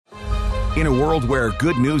In a world where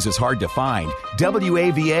good news is hard to find,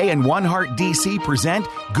 WAVA and One Heart DC present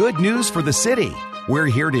Good News for the City. We're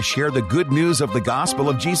here to share the good news of the gospel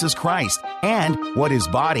of Jesus Christ and what His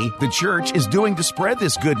body, the church, is doing to spread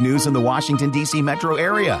this good news in the Washington, D.C. metro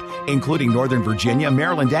area, including Northern Virginia,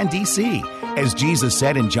 Maryland, and D.C. As Jesus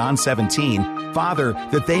said in John 17, Father,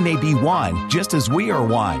 that they may be one, just as we are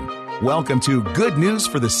one. Welcome to Good News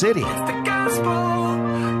for the City. It's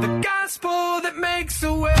the gospel that makes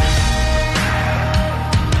a way.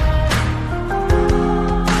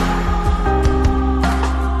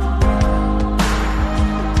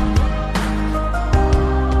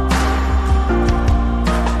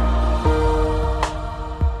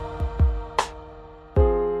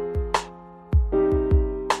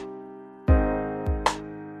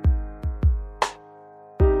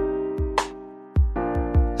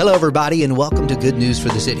 Hello, everybody, and welcome to Good News for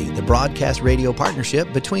the City, the broadcast radio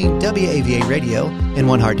partnership between WAVA Radio and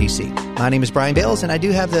One Heart DC. My name is Brian Bales, and I do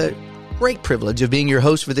have the great privilege of being your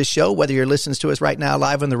host for this show, whether you're listening to us right now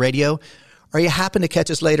live on the radio or you happen to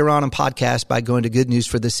catch us later on podcast by going to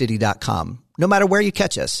goodnewsforthecity.com. No matter where you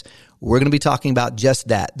catch us, we're going to be talking about just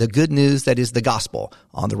that, the good news that is the gospel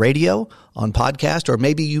on the radio, on podcast, or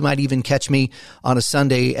maybe you might even catch me on a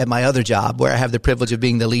Sunday at my other job where I have the privilege of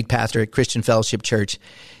being the lead pastor at Christian Fellowship Church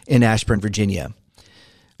in Ashburn, Virginia.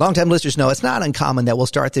 Longtime listeners know it's not uncommon that we'll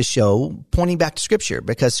start this show pointing back to Scripture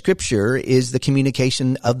because Scripture is the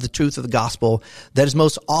communication of the truth of the gospel that is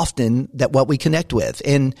most often that what we connect with.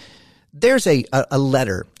 And there's a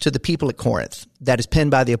letter to the people at Corinth that is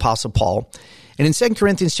penned by the Apostle Paul. And in 2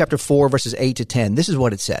 Corinthians chapter 4, verses 8 to 10, this is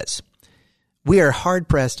what it says. We are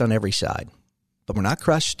hard-pressed on every side, but we're not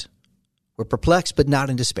crushed. We're perplexed, but not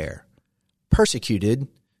in despair. Persecuted,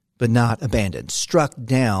 but not abandoned. Struck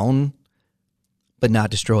down, but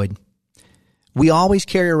not destroyed. We always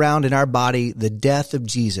carry around in our body the death of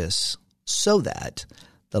Jesus so that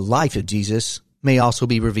the life of Jesus may also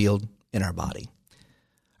be revealed in our body.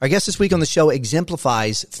 Our guest this week on the show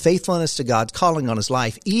exemplifies faithfulness to God's calling on his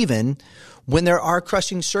life, even when there are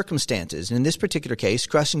crushing circumstances. In this particular case,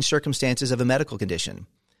 crushing circumstances of a medical condition.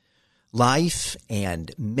 Life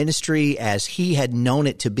and ministry as he had known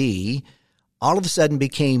it to be, all of a sudden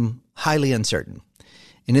became highly uncertain.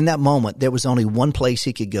 And in that moment, there was only one place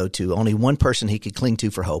he could go to, only one person he could cling to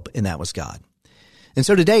for hope, and that was God. And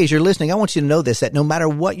so today, as you're listening, I want you to know this, that no matter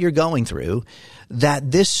what you're going through, that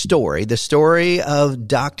this story, the story of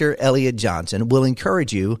Dr. Elliot Johnson, will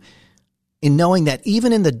encourage you in knowing that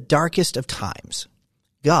even in the darkest of times,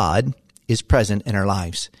 God is present in our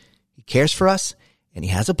lives. He cares for us, and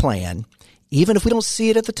he has a plan, even if we don't see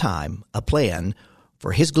it at the time, a plan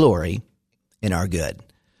for his glory and our good.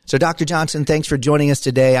 So, Dr. Johnson, thanks for joining us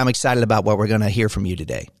today. I'm excited about what we're going to hear from you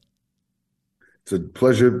today. It's a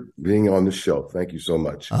pleasure being on the show. Thank you so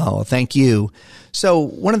much. Oh, thank you. So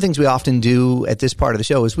one of the things we often do at this part of the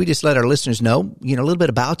show is we just let our listeners know, a little bit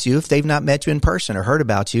about you if they've not met you in person or heard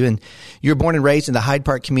about you. And you're born and raised in the Hyde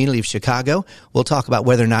Park community of Chicago. We'll talk about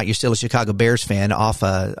whether or not you're still a Chicago Bears fan off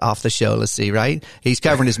the show. Let's see, right? He's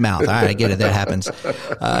covering his mouth. All right, I get it. That happens.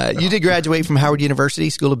 You did graduate from Howard University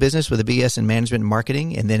School of Business with a BS in Management and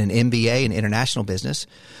Marketing and then an MBA in International Business.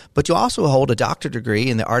 But you also hold a doctorate degree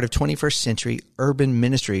in the art of 21st century urban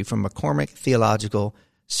ministry from McCormick Theological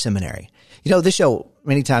Seminary. This show,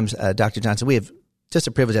 many times, Dr. Johnson, we have just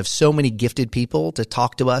a privilege to have so many gifted people to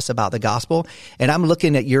talk to us about the gospel. And I'm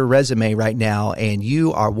looking at your resume right now, and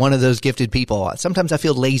you are one of those gifted people. Sometimes I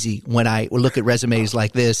feel lazy when I look at resumes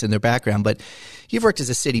like this and their background, but you've worked as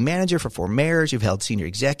a city manager for 4 mayors. You've held senior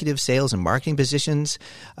executive, sales, and marketing positions.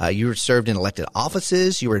 You served in elected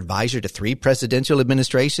offices. You were advisor to 3 presidential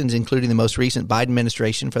administrations, including the most recent Biden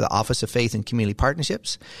administration for the Office of Faith and Community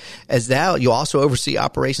Partnerships. As now, you also oversee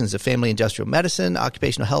operations of Family Industrial Medicine,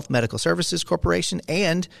 Occupational Health Medical Services Corporation,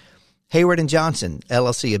 and Hayward and Johnson,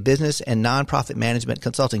 LLC, a business and nonprofit management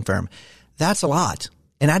consulting firm. That's a lot.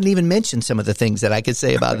 And I didn't even mention some of the things that I could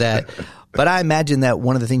say about that. But I imagine that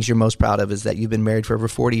one of the things you're most proud of is that you've been married for over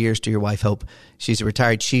 40 years to your wife, Hope. She's a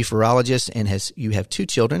retired chief virologist, and you have 2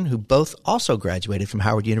 children who both also graduated from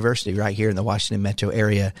Howard University right here in the Washington metro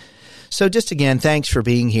area. So just again, thanks for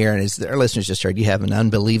being here. And as our listeners just heard, you have an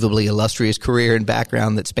unbelievably illustrious career and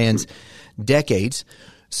background that spans decades,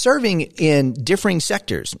 serving in differing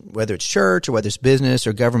sectors, whether it's church or whether it's business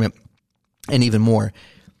or government, and even more.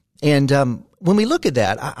 And when we look at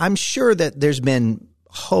that, I'm sure that there's been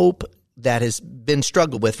hope that has been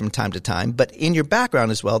struggled with from time to time. But in your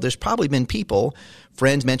background as well, there's probably been people,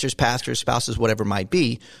 friends, mentors, pastors, spouses, whatever it might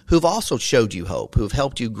be, who've also showed you hope, who've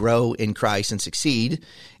helped you grow in Christ and succeed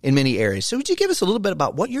in many areas. So would you give us a little bit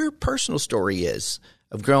about what your personal story is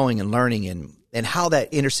of growing and learning and and how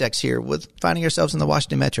that intersects here with finding ourselves in the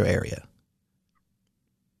Washington metro area.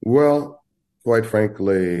 Well, quite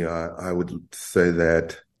frankly, I would say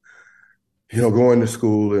that, going to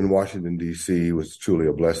school in Washington, D.C. was truly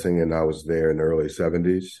a blessing, and I was there in the early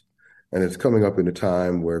 70s. And it's coming up in a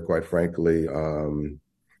time where, quite frankly,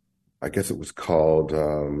 I guess it was called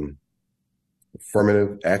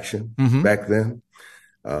affirmative action back then,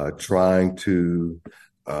 trying to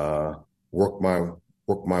work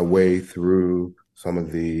my way through some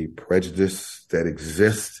of the prejudice that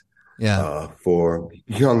exists for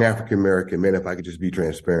young African-American men, if I could just be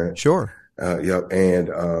transparent. Sure. And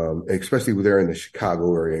especially there in the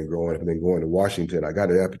Chicago area and growing up and then going to Washington, I got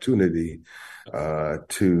an opportunity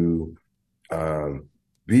to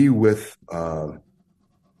be with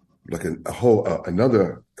like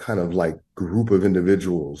another kind of like group of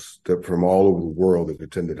individuals that from all over the world that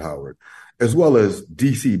attended Howard, as well as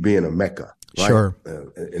DC being a Mecca. Right? Sure.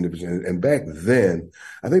 And back then,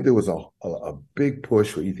 I think there was a big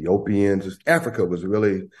push for Ethiopians. Africa was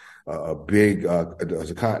really a big,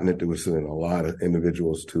 as a continent, that was sending a lot of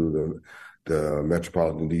individuals to the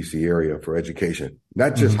metropolitan DC area for education.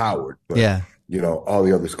 Not just Howard, but, all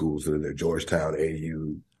the other schools that are there, Georgetown,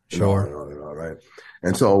 AU, sure. And on, right?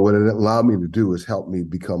 And so what it allowed me to do is help me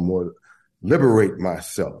liberate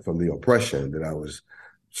myself from the oppression that I was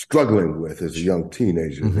struggling with as a young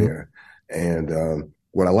teenager there. And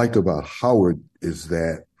what I liked about Howard is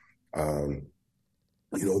that,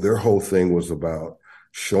 their whole thing was about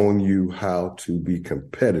showing you how to be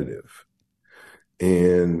competitive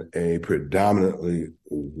in a predominantly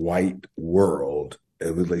white world as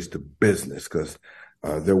it relates to business, because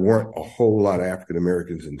there weren't a whole lot of African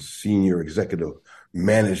Americans in senior executive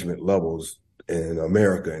management levels in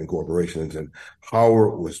America and corporations. And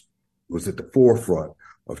Howard was at the forefront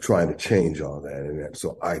of trying to change all that. And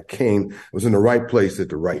so I was in the right place at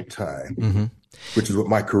the right time, which is what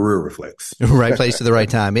my career reflects. Right place at the right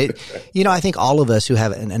time. I think all of us who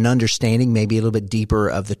have an understanding, maybe a little bit deeper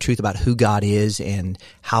of the truth about who God is and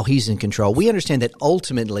how he's in control, we understand that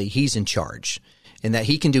ultimately he's in charge and that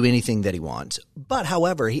he can do anything that he wants. But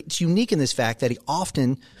however, it's unique in this fact that he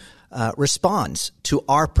often responds to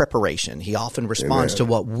our preparation. He often responds to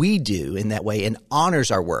what we do in that way and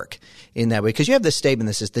honors our work in that way. Because you have this statement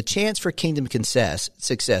that says, the chance for kingdom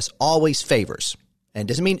success always favors. And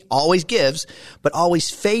doesn't mean always gives, but always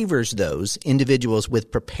favors those individuals with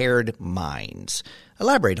prepared minds.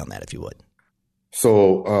 Elaborate on that, if you would.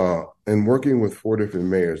 So in working with 4 different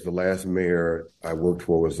mayors, the last mayor I worked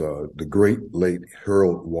for was the great late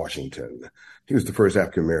Harold Washington. He was the first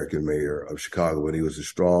African-American mayor of Chicago, and he was a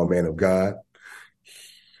strong man of God.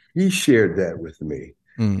 He shared that with me.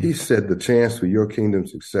 He said, the chance for your kingdom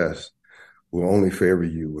success will only favor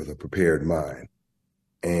you with a prepared mind.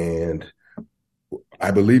 And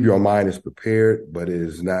I believe your mind is prepared, but it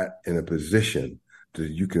is not in a position that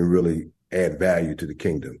you can really add value to the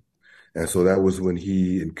kingdom. And so that was when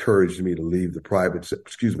he encouraged me to leave the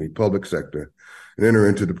public sector and enter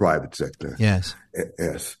into the private sector. Yes.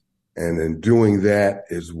 Yes. And in doing that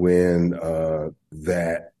is when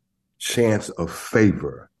that chance of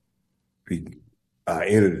favor I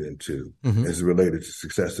entered into as related to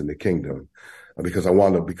success in the kingdom, because I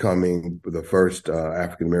wound up becoming the first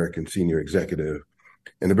African-American senior executive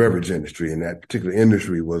in the beverage industry. And that particular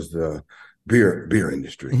industry was the beer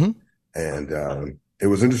industry. And it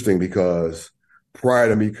was interesting because prior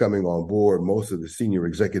to me coming on board, most of the senior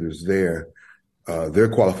executives there, their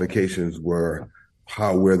qualifications were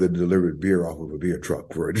where they delivered beer off of a beer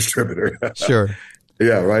truck for a distributor. Sure.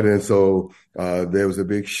 Yeah, right. And so there was a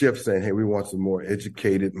big shift saying, hey, we want some more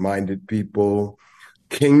educated-minded people,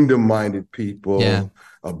 kingdom-minded people. Yeah.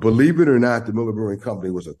 Believe it or not, the Miller Brewing Company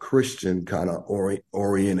was a Christian kind of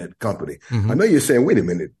oriented company. I know you're saying, wait a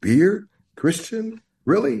minute, beer? Christian?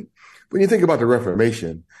 Really? When you think about the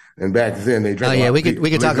Reformation, and back then they drank. Oh yeah, we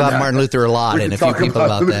could talk about Martin Luther a lot and a few people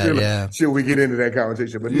about that. Yeah, should we get into that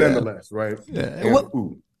conversation? But nonetheless, right? Yeah.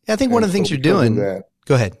 I think one of the things you're doing.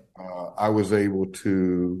 Go ahead. I was able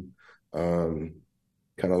to kind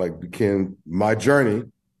of like begin my journey.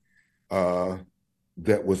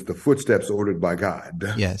 That was the footsteps ordered by God.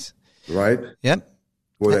 Yes. Right. Yep.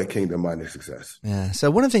 For that kingdom-minded success. Yeah.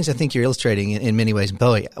 So one of the things I think you're illustrating in many ways, and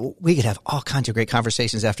boy, we could have all kinds of great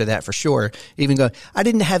conversations after that for sure. I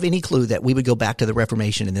didn't have any clue that we would go back to the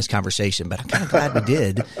Reformation in this conversation, but I'm kind of glad we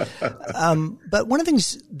did. But one of the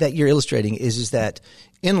things that you're illustrating is that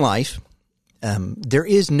in life, there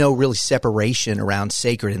is no really separation around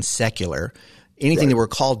sacred and secular anything that we're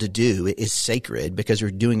called to do is sacred because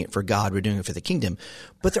we're doing it for God. We're doing it for the kingdom.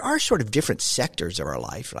 But there are sort of different sectors of our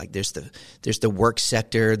life. Like there's the work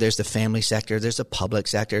sector, there's the family sector, there's the public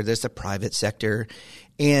sector, there's the private sector.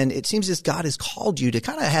 And it seems as God has called you to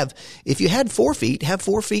kind of have, if you had 4 feet, have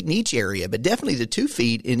 4 feet in each area, but definitely the 2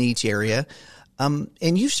 feet in each area. And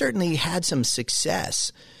you've certainly had some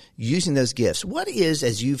success using those gifts. What is,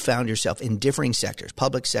 as you've found yourself in differing sectors,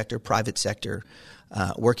 public sector, private sector,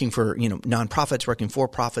 working for, nonprofits, working for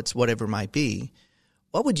profits, whatever it might be,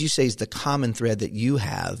 what would you say is the common thread that you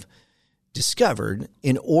have discovered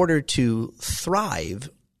in order to thrive,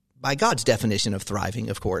 by God's definition of thriving,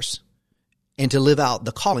 of course, and to live out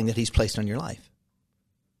the calling that he's placed on your life?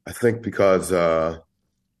 I think because,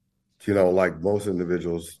 like most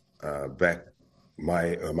individuals back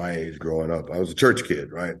my age growing up, I was a church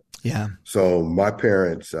kid, right? Yeah. So my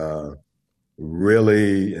parents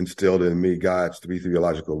really instilled in me God's 3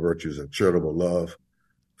 theological virtues of charitable love,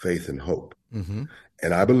 faith, and hope. Mm-hmm.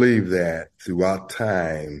 And I believe that throughout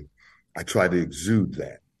time, I try to exude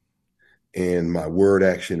that in my word,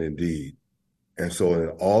 action, and deed. And so in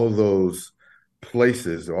all of those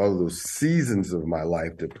places, all of those seasons of my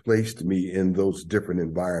life that placed me in those different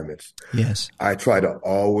environments, yes, I try to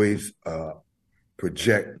always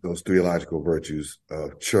project those theological virtues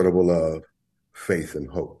of charitable love, faith,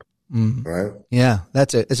 and hope. Mm. Right? Yeah,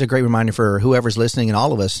 it's a great reminder for whoever's listening and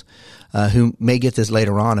all of us who may get this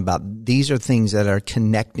later on about these are things that are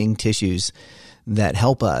connecting tissues that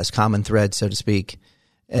help us, common threads, so to speak,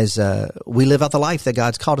 as we live out the life that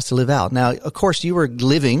God's called us to live out. Now, of course, you were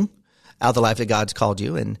living out the life that God's called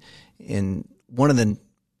you, and one of the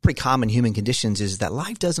pretty common human conditions is that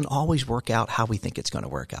life doesn't always work out how we think it's going to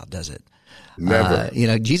work out, does it? Never.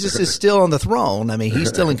 Jesus is still on the throne. I mean, he's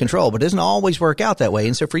still in control, but it doesn't always work out that way.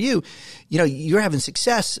 And so for you, you're having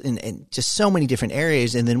success in just so many different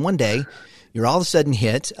areas. And then one day you're all of a sudden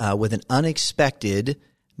hit with an unexpected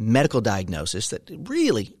medical diagnosis that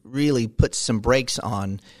really, really puts some brakes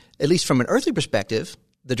on, at least from an earthly perspective,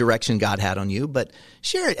 the direction God had on you. But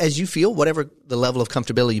share it as you feel, whatever the level of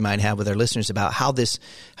comfortability you might have with our listeners about how this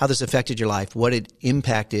affected your life, what it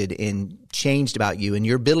impacted and changed about you and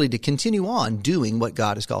your ability to continue on doing what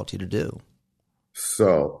God has called you to do.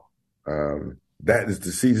 So that is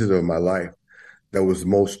the season of my life that was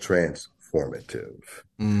most transformative.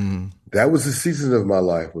 Mm. That was the season of my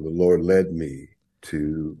life where the Lord led me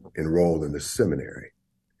to enroll in the seminary,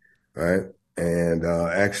 right? And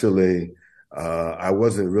actually, I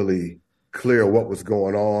wasn't really clear what was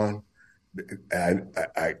going on. And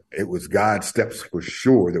it was God's steps for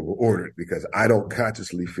sure that were ordered, because I don't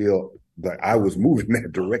consciously feel that I was moving in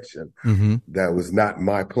that direction. Mm-hmm. That was not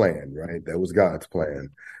my plan, right? That was God's plan.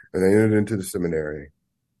 And I entered into the seminary.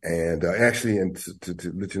 And actually,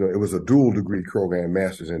 to let you know, it was a dual degree program,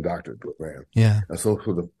 master's and doctorate program. Yeah. And so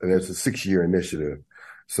and it's a 6-year initiative.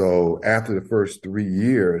 So after the first 3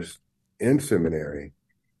 years in seminary,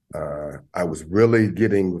 I was really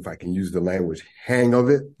getting, if I can use the language, hang of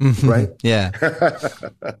it, right? Yeah.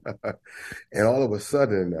 And all of a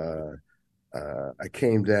sudden, I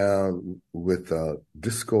came down with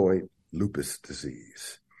discoid lupus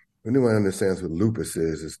disease. Anyone understands what lupus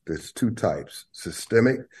is there's 2 types: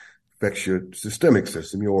 systemic, affects your systemic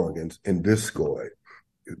system, your organs, and discoid,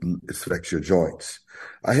 it affects your joints.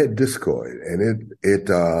 I had discoid, and it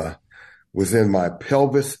was in my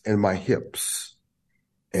pelvis and my hips.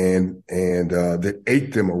 And that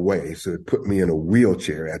ate them away. So it put me in a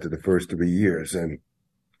wheelchair after the first 3 years and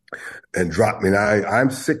dropped me. Now I'm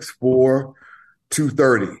 6'4",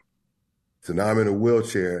 230. So now I'm in a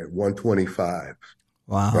wheelchair at 125.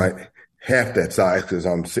 Wow. Right. Half that size because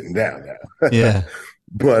I'm sitting down now. Yeah.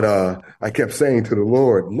 But I kept saying to the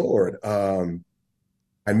Lord,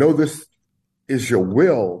 I know this is your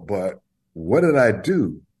will, but what did I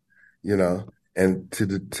do? And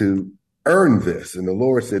to earn this. And the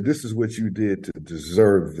Lord said, this is what you did to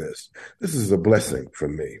deserve this. This is a blessing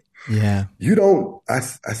from me. Yeah. You don't, I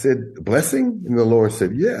said, blessing? And the Lord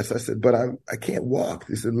said, yes. I said, but I can't walk.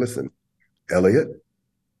 He said, listen, Elliot,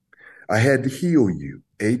 I had to heal you,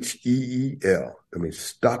 HEEL. I mean,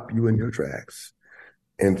 stop you in your tracks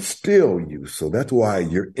and still you. So that's why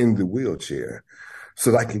you're in the wheelchair,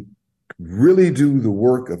 so that I can really do the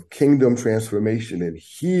work of kingdom transformation and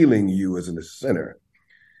healing you as in the center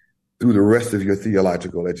through the rest of your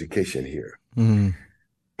theological education here. Mm.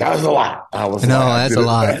 That was a lot. That's a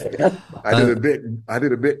lot. I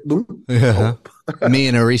did a bit. Yeah. Me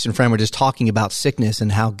and a recent friend were just talking about sickness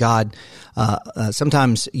and how God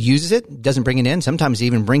sometimes uses it, doesn't bring it in. Sometimes he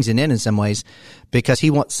even brings it in some ways, because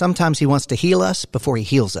sometimes he wants to heal us before he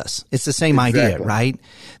heals us. It's the same idea, right?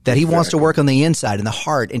 That he wants to work on the inside and the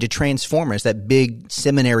heart and to transform us. That big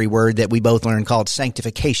seminary word that we both learned called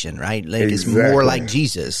sanctification, right? Like it's more like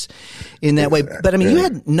Jesus in that way. But I mean, you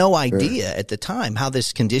had no idea at the time how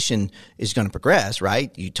this condition is going to progress,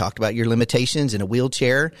 right? You talked about your limitations in a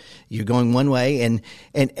wheelchair. You're going one way, and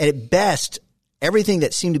at best, everything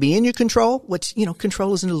that seemed to be in your control, which,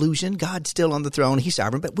 control is an illusion. God's still on the throne. He's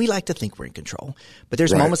sovereign, but we like to think we're in control. But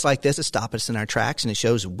there's moments like this that stop us in our tracks, and it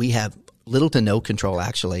shows we have little to no control,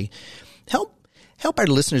 actually. Help our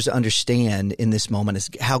listeners to understand in this moment is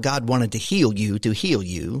how God wanted to heal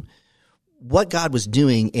you, what God was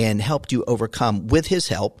doing and helped you overcome with his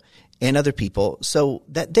help and other people, so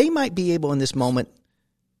that they might be able in this moment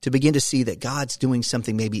to begin to see that God's doing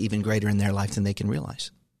something maybe even greater in their life than they can realize.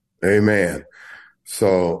 Amen.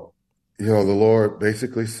 So, the Lord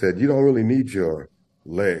basically said, you don't really need your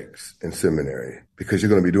legs in seminary because you're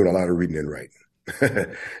going to be doing a lot of reading and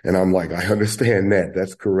writing. And I'm like, I understand that.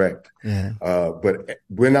 That's correct. Yeah. But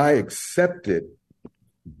when I accepted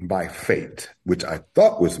my fate, which I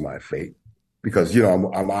thought was my fate, because, I'm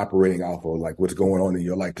operating off of like what's going on in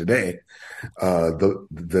your life today.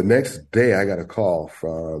 The next day I got a call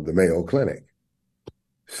from the Mayo Clinic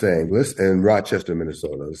saying, listen, in Rochester,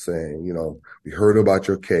 Minnesota, saying, we heard about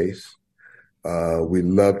your case. We'd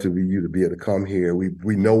love to be able to come here.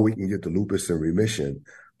 We know we can get the lupus in remission.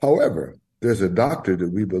 However, there's a doctor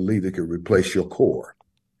that we believe that could replace your core.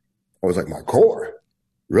 I was like, my core?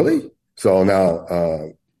 Really? So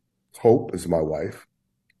now, Hope is my wife.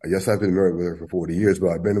 Yes, I've been married with her for 40 years, but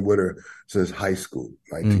I've been with her since high school,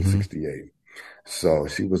 1968. So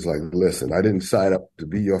she was like, listen, I didn't sign up to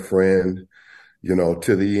be your friend,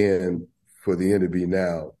 to the end, for the end to be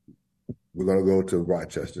now. We're going to go to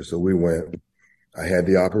Rochester. So we went. I had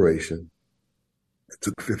the operation. It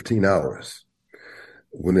took 15 hours.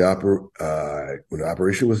 When the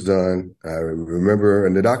operation was done, I remember,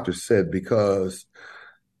 and the doctor said, because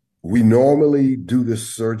we normally do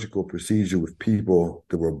this surgical procedure with people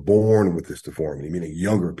that were born with this deformity, meaning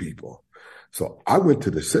younger people. So I went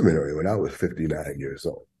to the seminary when I was 59 years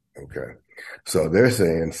old. Okay. So they're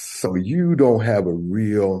saying, so you don't have a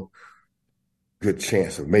real good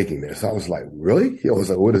chance of making this. I was like, really? He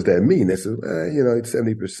was like, what does that mean? They said, it's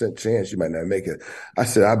 70% chance you might not make it. I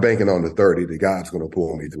said, I'm banking on the 30 that God's going to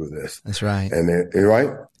pull me through this. That's right. And then, right?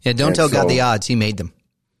 Yeah. Don't tell God the odds. He made them.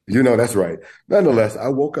 That's right. Nonetheless, I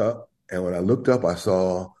woke up, and when I looked up,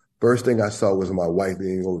 first thing I saw was my wife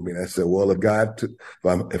being over me. And I said, well,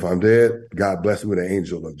 if I'm dead, God bless me with an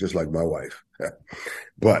angel look just like my wife.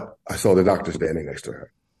 But I saw the doctor standing next to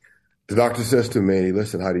her. The doctor says to me,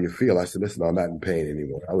 listen, how do you feel? I said, listen, I'm not in pain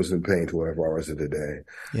anymore. I was in pain 24 hours of the day.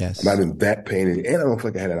 Yes. I'm not in that pain anymore. And I don't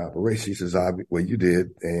feel like I had an operation. She says, well, you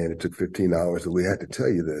did. And it took 15 hours. And we had to tell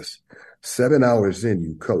you this. 7 hours in,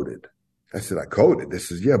 you coded. I said, I coded.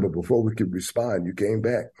 This is, yeah, but before we could respond, you came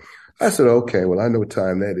back. I said, okay, well, I know what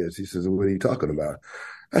time that is. He says, what are you talking about?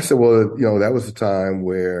 I said, well, that was the time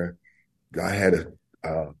where I had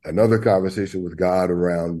another conversation with God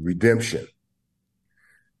around redemption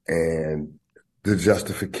and the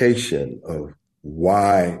justification of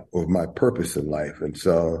my purpose in life. And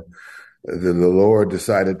so the Lord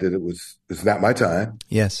decided that it's not my time.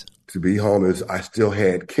 Yes. To be home. I still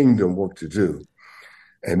had kingdom work to do.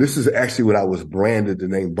 And this is actually when I was branded the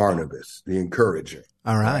name Barnabas, the encourager.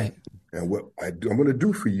 All right. And what I'm going to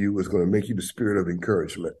do for you is going to make you the spirit of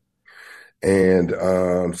encouragement. And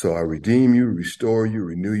so I redeem you, restore you,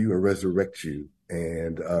 renew you, and resurrect you.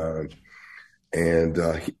 And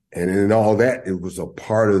in all that, it was a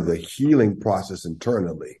part of the healing process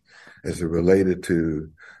internally as it related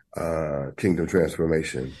to kingdom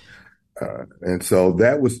transformation. And so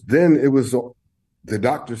that was, then it was, the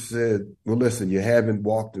doctor said, well, listen, you haven't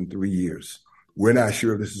walked in 3 years. We're not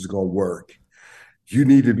sure if this is going to work. You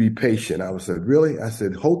need to be patient. I said, really? I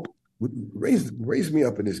said, Hope, raise me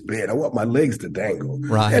up in this bed. I want my legs to dangle.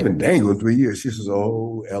 Right. I haven't dangled in 3 years. She says,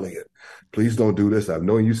 oh, Elliot, please don't do this. I've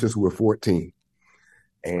known you since we were 14.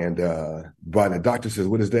 And but the doctor says,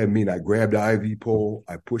 what does that mean? I grabbed the IV pole.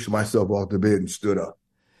 I pushed myself off the bed and stood up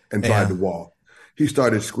and tried to walk. He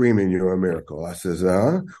started screaming, you're a miracle. I says,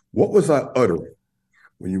 what was I uttering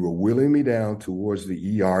when you were wheeling me down towards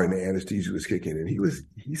the ER and the anesthesia was kicking in?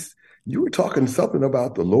 You were talking something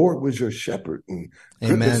about the Lord was your shepherd and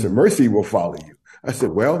goodness and mercy will follow you. I said,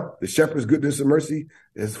 well, the shepherd's goodness and mercy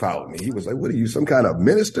It's followed me. He was like, what are you, some kind of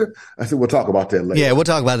minister? I said, we'll talk about that later. Yeah, we'll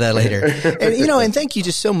talk about that later. And thank you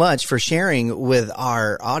just so much for sharing with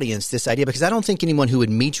our audience this idea, because I don't think anyone who would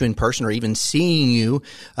meet you in person or even seeing you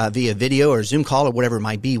via video or Zoom call or whatever it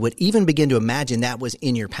might be would even begin to imagine that was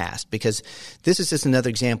in your past, because this is just another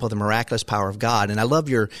example of the miraculous power of God. And I love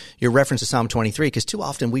your reference to Psalm 23, because too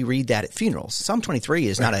often we read that at funerals. Psalm 23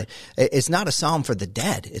 is not a psalm for the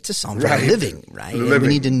dead. It's a psalm for the living, right? And we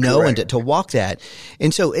need to know and to walk that.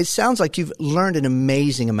 And so it sounds like you've learned an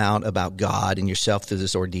amazing amount about God and yourself through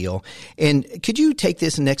this ordeal. And could you take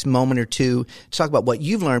this next moment or two to talk about what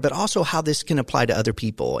you've learned, but also how this can apply to other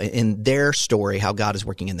people in their story, how God is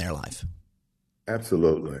working in their life?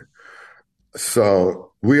 Absolutely.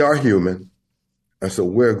 So we are human. And so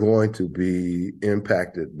we're going to be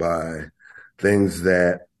impacted by things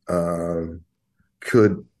that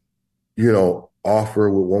could, offer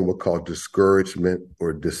what one would call discouragement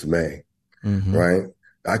or dismay. Mm-hmm. Right?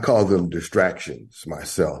 I call them distractions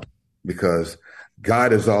myself, because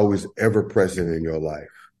God is always ever present in your life.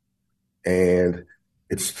 And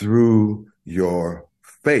it's through your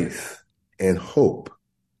faith and hope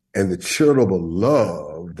and the charitable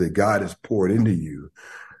love that God has poured into you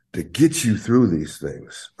to get you through these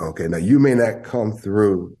things. Okay. Now, you may not come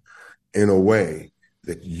through in a way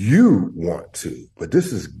that you want to, but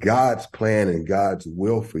this is God's plan and God's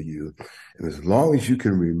will for you. And as long as you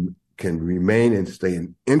can remain and stay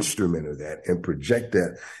an instrument of that and project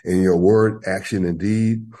that in your word, action, and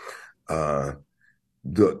deed,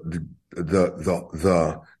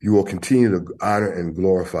 you will continue to honor and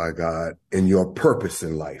glorify God in your purpose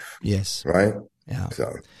in life. Yes. Right? Yeah.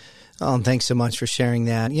 So. Oh, and thanks so much for sharing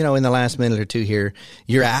that. In the last minute or two here,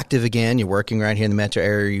 you're active again. You're working right here in the metro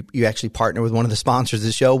area. You actually partner with one of the sponsors of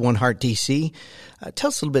the show, One Heart DC. Tell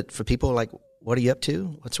us a little bit for people, like, what are you up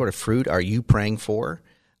to? What sort of fruit are you praying for?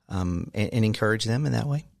 And encourage them in that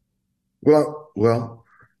way? Well,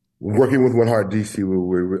 working with One Heart DC,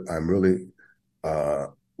 I'm really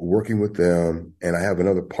working with them, and I have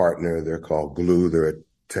another partner. They're called Glue. They're a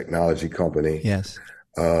technology company. Yes.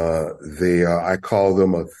 I call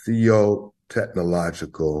them a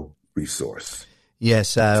theo-technological resource.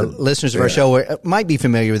 Yes, listeners of our show might be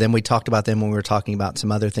familiar with them. We talked about them when we were talking about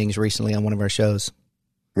some other things recently on one of our shows.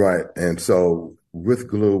 Right, and so with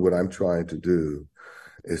Glue, what I'm trying to do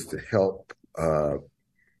is to help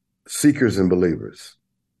seekers and believers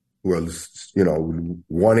who are,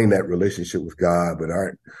 wanting that relationship with God, but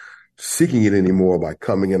aren't seeking it anymore by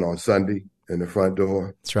coming in on Sunday in the front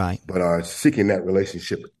door. That's right. But are seeking that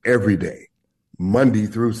relationship every day, Monday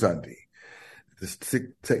through Sunday. This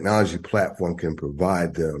technology platform can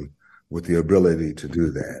provide them with the ability to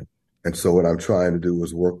do that. And so what I'm trying to do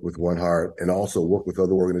is work with One Heart and also work with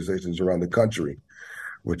other organizations around the country.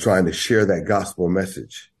 We're trying to share that gospel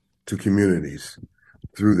message to communities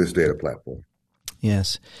through this data platform.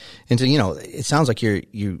 Yes. And so, it sounds like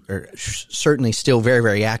you are certainly still very,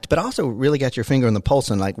 very active, but also really got your finger on the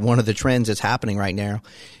pulse on like one of the trends that's happening right now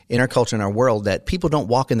in our culture, in our world, that people don't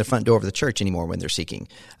walk in the front door of the church anymore when they're seeking.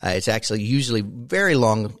 It's actually usually very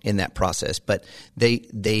long in that process, but they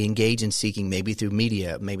engage in seeking maybe through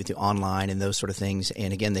media, maybe through online and those sort of things.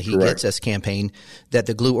 And again, the He Gets Us campaign that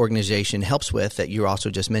the Glue organization helps with, that you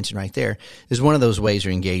also just mentioned right there, is one of those ways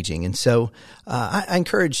you're engaging. And so I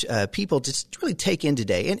encourage people to just really take in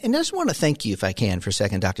today. And I just want to thank you, if I can, for a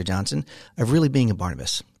second, Dr. Johnson, of really being a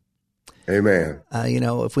Barnabas. Amen.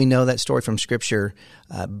 If we know that story from Scripture,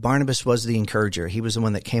 Barnabas was the encourager. He was the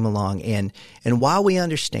one that came along. And while we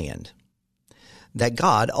understand that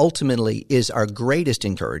God ultimately is our greatest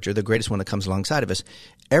encourager, the greatest one that comes alongside of us,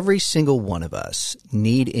 every single one of us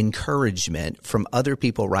need encouragement from other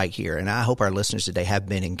people right here. And I hope our listeners today have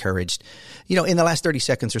been encouraged. In the last 30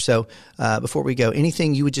 seconds or so, before we go,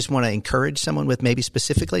 anything you would just want to encourage someone with, maybe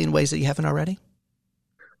specifically in ways that you haven't already?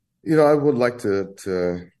 I would like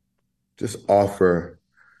to just offer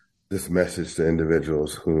this message to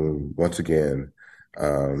individuals who, once again,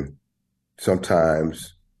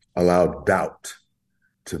 sometimes allow doubt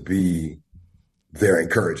to be their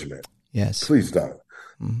encouragement. Yes. Please don't.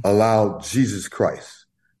 Mm-hmm. Allow Jesus Christ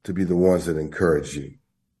to be the ones that encourage you,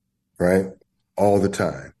 right? All the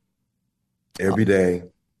time, every day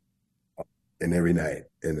and every night.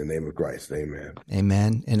 In the name of Christ, amen.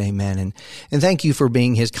 Amen and amen. And thank you for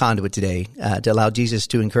being his conduit today to allow Jesus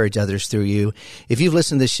to encourage others through you. If you've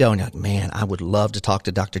listened to this show and you're like, man, I would love to talk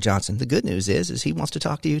to Dr. Johnson, the good news is he wants to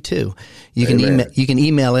talk to you too. You can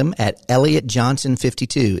email him at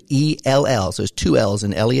ElliottJohnson52, ELL, so there's two L's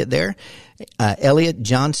in Elliott there. Elliott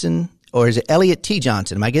Johnson, or is it Elliott T.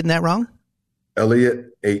 Johnson? Am I getting that wrong? Elliott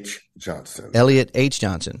H. Johnson. Elliott H.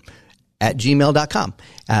 Johnson. gmail.com.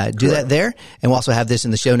 Do that there. And we'll also have this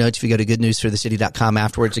in the show notes if you go to goodnewsforthecity.com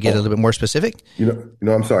afterwards to get a little bit more specific.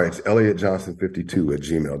 I'm sorry. It's ElliotJohnson52 at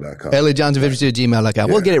gmail.com. ElliotJohnson52 at gmail.com. Yeah.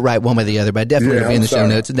 We'll get it right one way or the other, but definitely it'll be in the show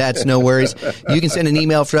notes. And that's no worries. You can send an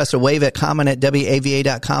email for us, a wave at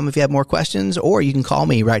comment@wava.com if you have more questions, or you can call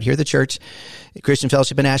me right here at the church, Christian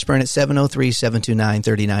Fellowship in Ashburn at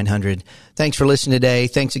 703-729-3900. Thanks for listening today.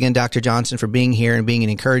 Thanks again, Dr. Johnson, for being here and being an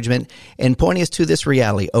encouragement and pointing us to this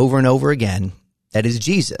reality over and over again. That is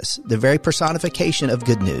Jesus, the very personification of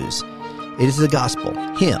good news. It is the gospel,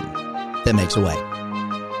 Him, that makes a way.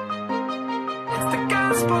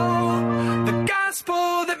 It's the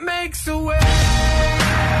gospel that makes a way.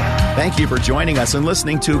 Thank you for joining us and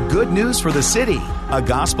listening to Good News for the City, a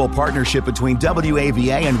gospel partnership between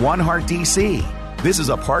WAVA and One Heart DC. This is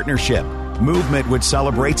a partnership movement which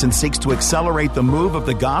celebrates and seeks to accelerate the move of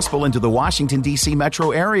the gospel into the Washington, D.C.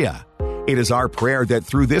 metro area. It is our prayer that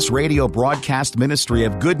through this radio broadcast ministry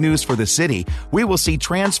of Good News for the City, we will see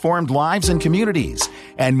transformed lives and communities,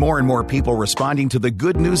 and more people responding to the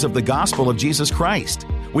good news of the gospel of Jesus Christ.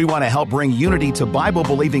 We want to help bring unity to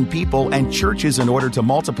Bible-believing people and churches in order to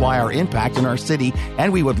multiply our impact in our city,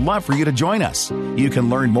 and we would love for you to join us. You can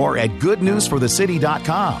learn more at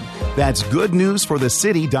goodnewsforthecity.com. That's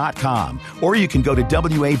goodnewsforthecity.com. Or you can go to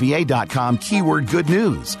WAVA.com, keyword good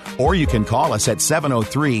news. Or you can call us at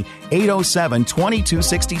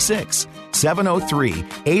 703-807-2266.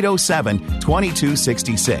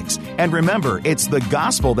 703-807-2266. And remember, it's the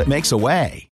gospel that makes a way.